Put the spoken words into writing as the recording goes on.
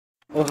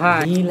Oh,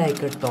 hi. Be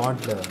like a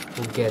toddler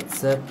who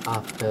gets up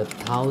after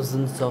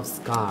thousands of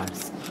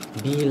scars.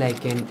 Be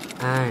like an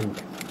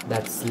ant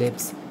that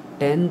slips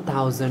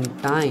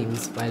 10,000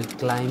 times while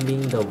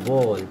climbing the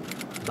wall,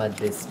 but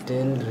they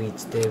still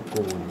reach their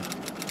goal.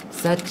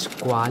 Such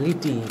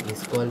quality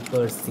is called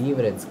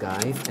perseverance,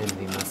 guys, and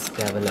we must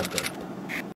develop it.